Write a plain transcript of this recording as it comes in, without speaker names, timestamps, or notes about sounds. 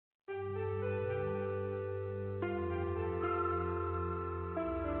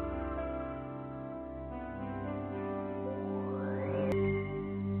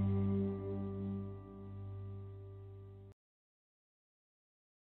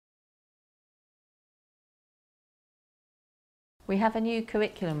We have a new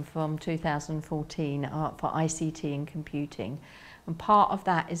curriculum from 2014 for ICT and computing, and part of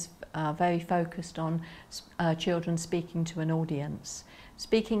that is very focused on children speaking to an audience.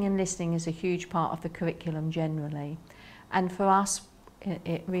 Speaking and listening is a huge part of the curriculum generally, and for us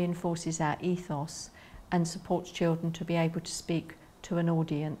it reinforces our ethos and supports children to be able to speak to an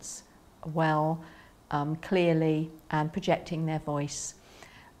audience well, clearly, and projecting their voice.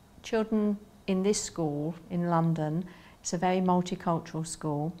 Children in this school in London, it's a very multicultural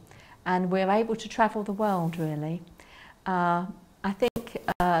school, and we're able to travel the world really. I think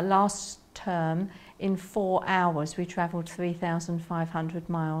last term in 4 hours we travelled 3,500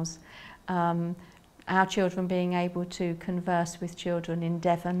 miles. Our children being able to converse with children in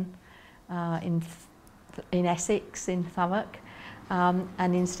Devon, in Essex, in Thurrock,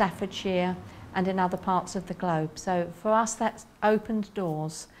 and in Staffordshire and in other parts of the globe. So for us that's opened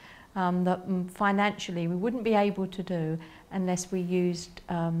doors that financially we wouldn't be able to do unless we used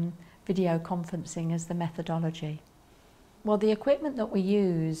video conferencing as the methodology. Well, the equipment that we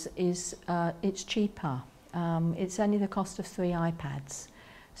use is it's cheaper. It's only the cost of 3 iPads.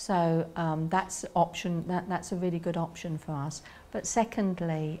 So that's a really good option for us. But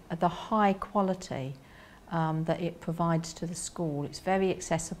secondly, the high quality that it provides to the school. It's very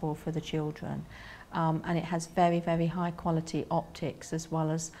accessible for the children, and it has very, very high quality optics as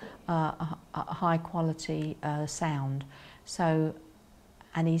well as a high quality sound. So,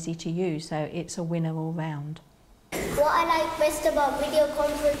 and easy to use. So it's a winner all round. What I like best about video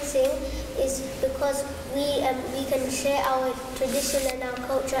conferencing is because we can share our tradition and our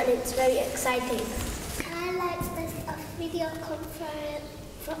culture, and it's very exciting. I like best of video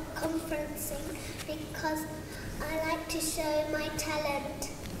conferencing because I like to show my talent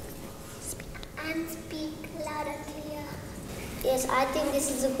and speak loud and clear. Yes, I think this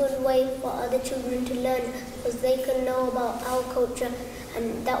is a good way for other children to learn because they can know about our culture,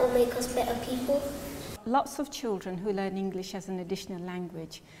 and that will make us better people. Lots of children who learn English as an additional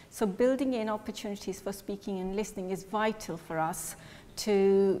language. So building in opportunities for speaking and listening is vital for us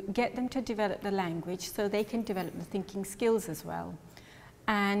to get them to develop the language so they can develop the thinking skills as well.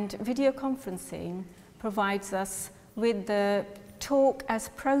 And video conferencing provides us with the talk as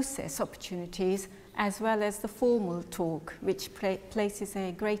process opportunities as well as the formal talk, which places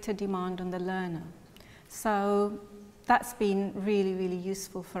a greater demand on the learner. So that's been really, really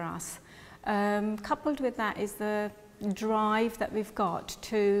useful for us. Coupled with that is the drive that we've got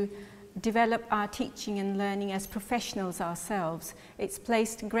to develop our teaching and learning as professionals ourselves. It's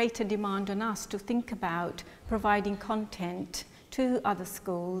placed greater demand on us to think about providing content to other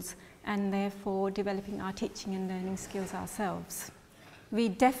schools and therefore developing our teaching and learning skills ourselves. We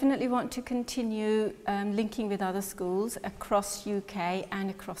definitely want to continue linking with other schools across UK and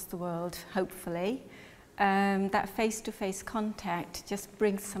across the world, hopefully. That face-to-face contact just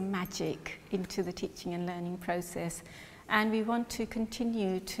brings some magic into the teaching and learning process, and we want to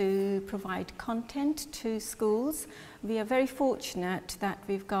continue to provide content to schools. We are very fortunate that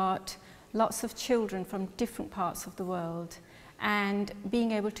we've got lots of children from different parts of the world, and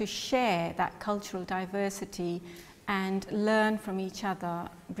being able to share that cultural diversity and learn from each other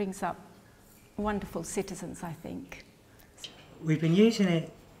brings up wonderful citizens, I think. We've been using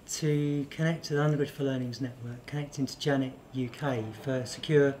it to connect to the Redbridge for Learning's network, connecting to Janet UK for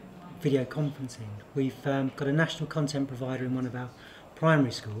secure video conferencing. We've got a national content provider in one of our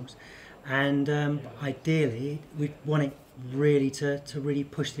primary schools, and ideally we want it really to really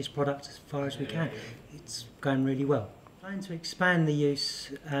push this product as far as we can. It's going really well. We're trying to expand the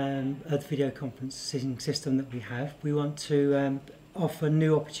use of the video conferencing system that we have. We want to offer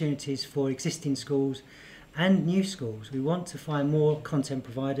new opportunities for existing schools and new schools. We want to find more content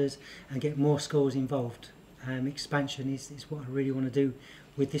providers and get more schools involved. Expansion is what I really want to do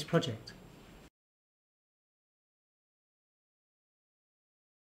with this project.